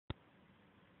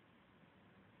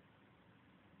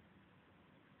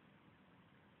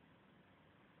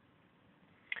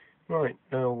Right,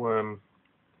 now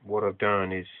what I've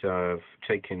done is I've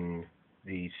taken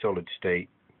the solid state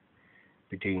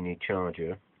Bedini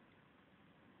charger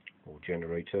or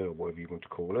generator or whatever you want to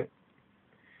call it,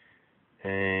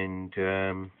 and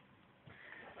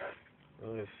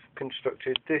I've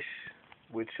constructed this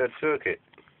with said circuit.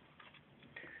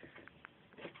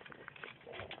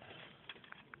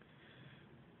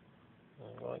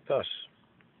 Like this.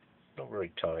 Not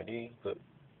very tidy, but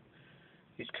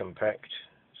it's compact.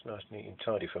 It's nice, neat and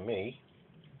tidy for me.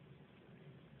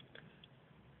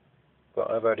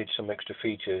 But I've added some extra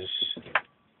features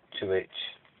to it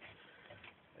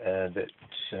that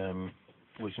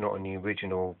was not in the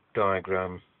original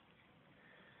diagram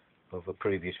of a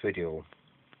previous video.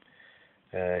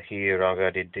 Here I've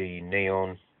added the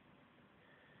neon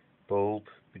bulb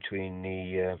between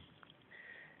the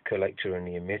collector and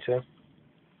the emitter,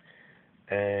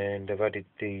 and I've added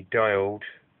the diode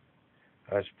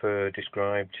as per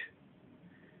described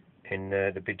in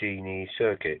the Bedini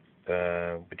circuit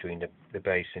between the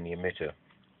base and the emitter.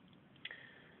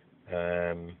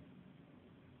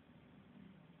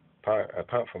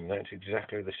 Apart from that, it's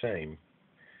exactly the same.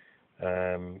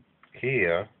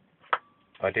 Here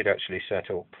I did actually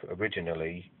set up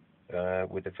originally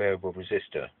with a variable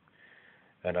resistor,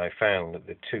 and I found that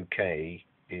the 2K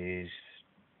is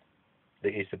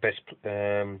the best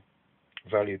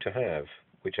value to have,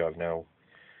 which I've now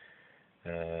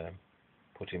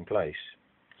put in place.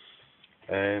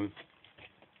 Right,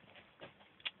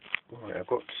 I've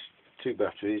got two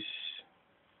batteries,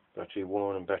 battery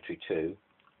 1 and battery 2.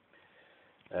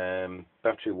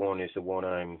 Battery 1 is the one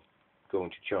I'm going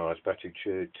to charge. Battery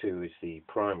 2 is the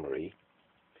primary.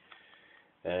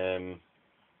 Where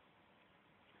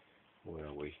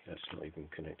are we? That's not even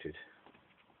connected.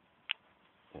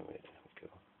 There we go.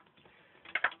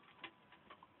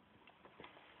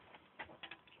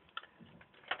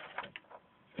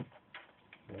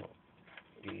 Not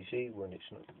easy when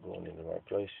it's not going in the right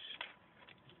place.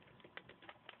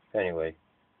 Anyway,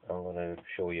 I'm going to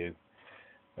show you.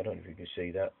 I don't know if you can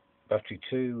see that. Battery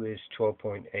 2 is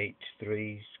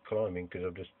 12.83, climbing because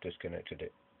I've just disconnected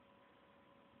it.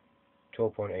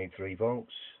 12.83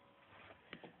 volts,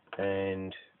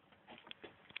 and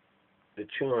the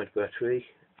charge battery,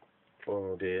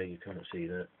 oh dear, you can't see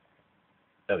that.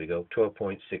 There we go,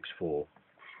 12.64.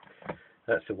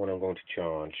 That's the one I'm going to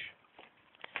charge.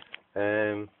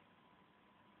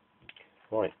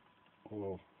 Right,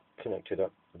 we'll connect it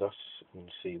up thus and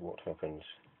see what happens.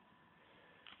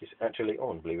 It's actually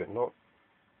on, believe it or not.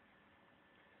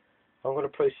 I'm going to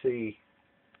place the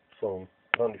phone.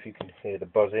 I don't know if you can hear the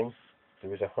buzzing.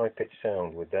 There is a high-pitched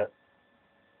sound with that.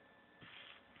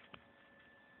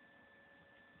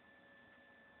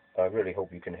 I really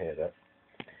hope you can hear that.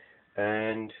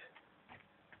 And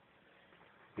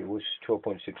it was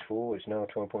 12.64, it's now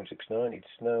 12.69, it's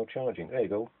now charging. There you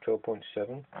go,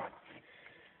 12.7.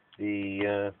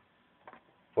 The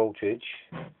voltage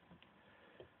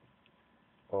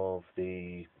of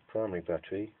the primary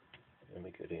battery, let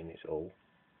me get it in its hole,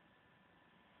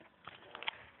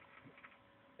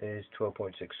 is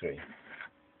 12.63.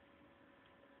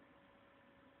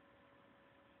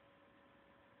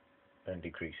 And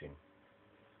decreasing.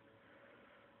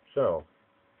 So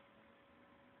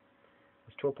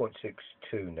it's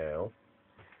 12.62 now,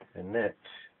 and that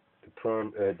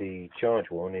the charge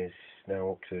one is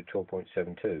now up to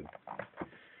 12.72.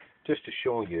 Just to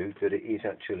show you that it is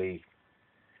actually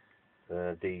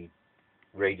the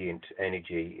radiant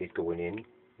energy is going in.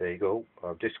 There you go.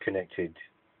 I've disconnected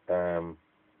the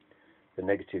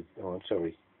negative. Oh, I'm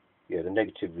sorry. Yeah, the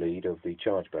negative lead of the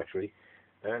charge battery,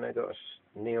 and I got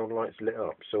neon lights lit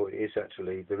up. So it is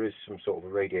actually, there is some sort of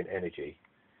a radiant energy.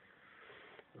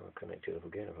 I'll connect it up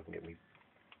again if I can get me.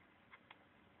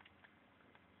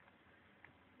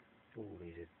 Oh,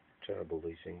 these are terrible,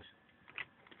 these things.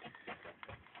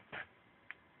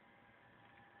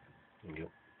 There you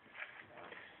go.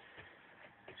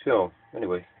 So,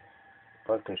 anyway,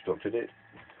 I've constructed it.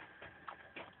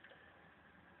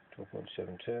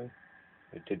 12.72.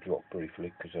 It did drop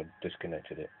briefly because I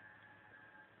disconnected it.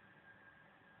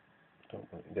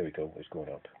 There we go, it's going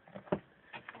up. But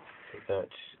that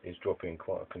is dropping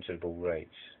quite a considerable rate.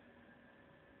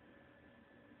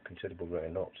 Considerable rate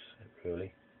of knots,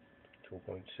 really.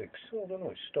 12.6. Oh, I don't know,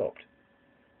 it's stopped.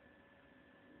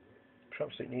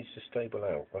 Perhaps it needs to stable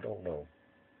out, I don't know.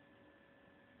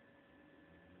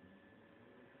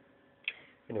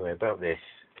 Anyway, about this.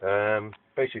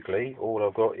 Basically, all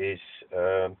I've got is,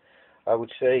 I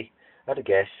would say, at a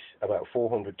guess, about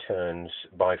 400 turns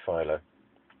bifilar.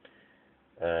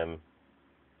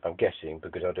 I'm guessing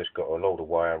because I just got a load of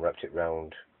wire and wrapped it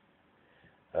round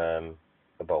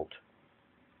a a bolt.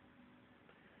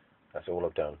 That's all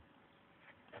I've done.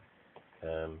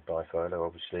 Bifilar,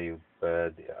 obviously,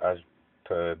 as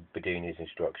per Bedini's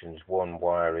instructions, one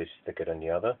wire is thicker than the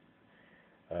other.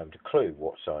 To clue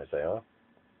what size they are,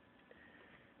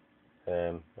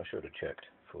 I should have checked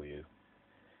for you.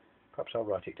 Perhaps I'll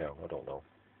write it down, I don't know.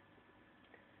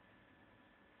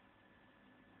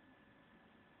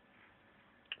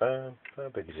 How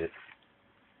big is it?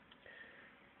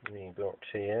 We've got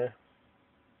here,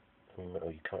 oh,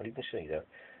 you can't even see that.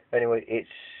 Anyway, it's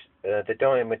the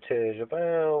diameter is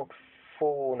about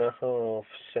 4.5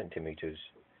 centimeters.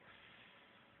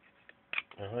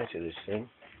 The height of this thing,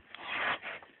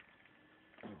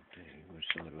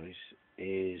 sideways,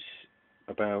 is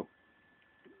about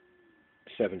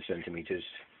 7 centimeters.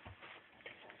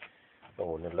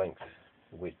 Oh, and the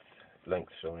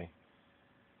length, sorry,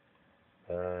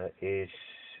 is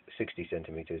 60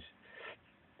 centimeters.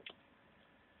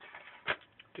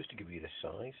 Just to give you the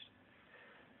size.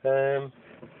 I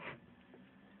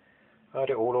had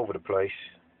it all over the place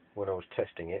when I was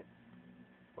testing it,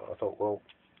 but I thought, well,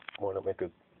 why not make a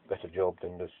better job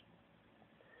than just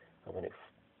having it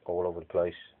all over the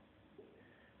place.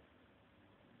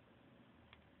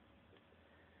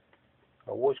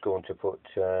 I was going to put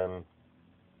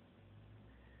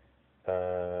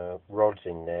rods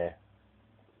in there,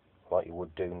 like you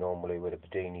would do normally with a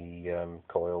Bedini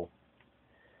coil.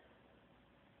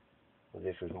 But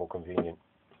this was more convenient.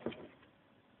 There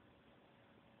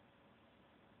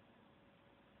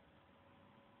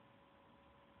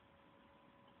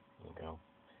you go.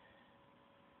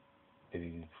 If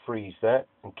you freeze that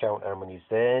and count how many's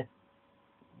there,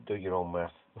 do your own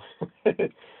math. There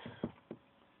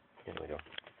we go.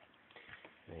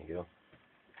 There you go.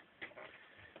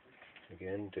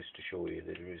 Again, just to show you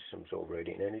that there is some sort of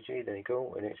radiant energy. There you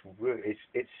go, and it's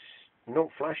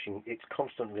not flashing. It's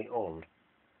constantly on.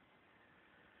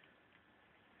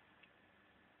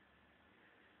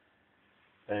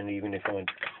 And even if I've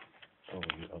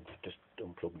just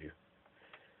unplugged you.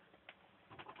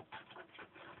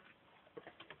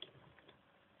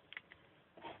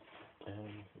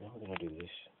 Now we're going to do this.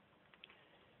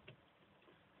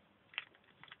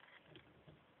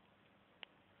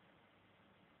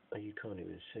 Oh, you can't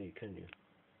even see, can you?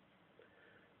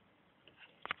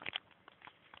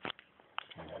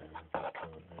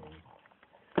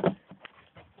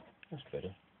 That's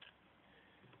better.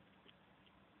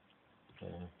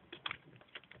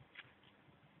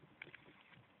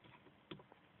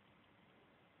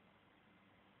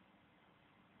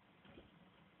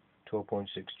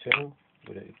 12.62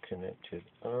 with it connected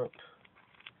up,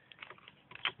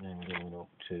 and then going up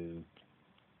to,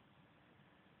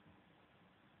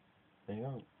 there you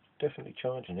go, definitely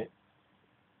charging it.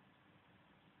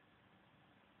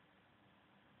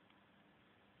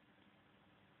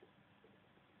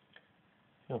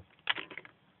 Oh.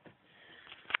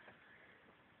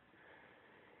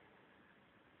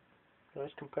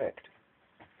 Nice compact,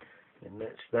 and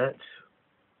that's that.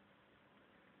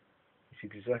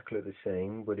 It's exactly the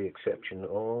same with the exception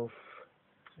of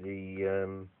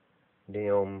the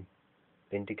neon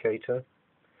indicator,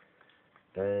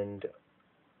 and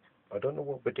I don't know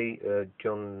what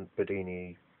John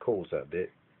Bedini calls that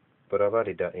bit, but I've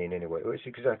added that in anyway. It's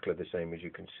exactly the same as you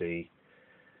can see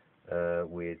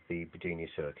with the Bedini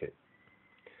circuit.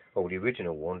 Oh, the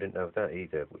original one didn't have that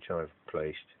either, which I've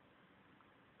placed.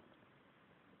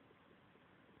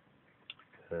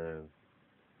 The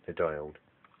diode.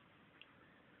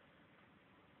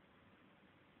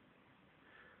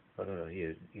 I don't know,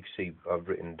 here you can see I've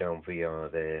written down VR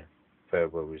there,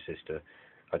 variable resistor.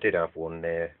 I did have one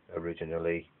there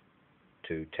originally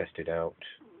to test it out,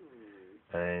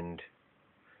 and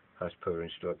as per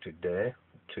instructed there,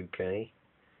 2K,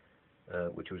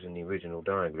 which was in the original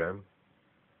diagram,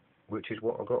 which is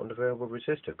what I got on the variable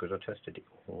resistor because I tested it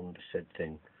on the said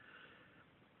thing.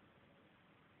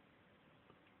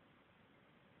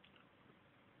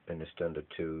 And the standard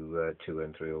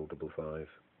 2M3055.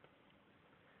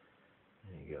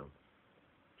 There you go.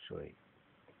 Sweet.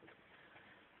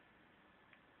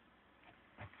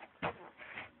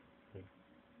 It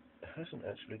hasn't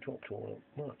actually dropped all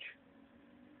that much.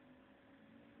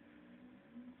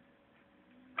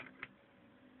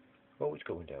 Oh, it's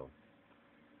going down.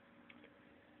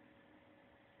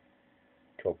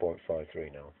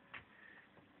 12.53 now.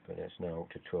 But that's now up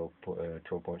to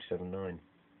 12.79.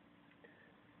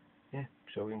 Yeah,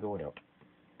 so we're going up.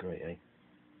 Great, eh?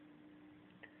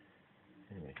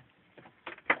 Anyway.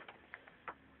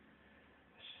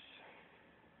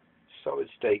 Solid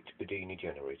state Bedini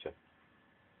generator.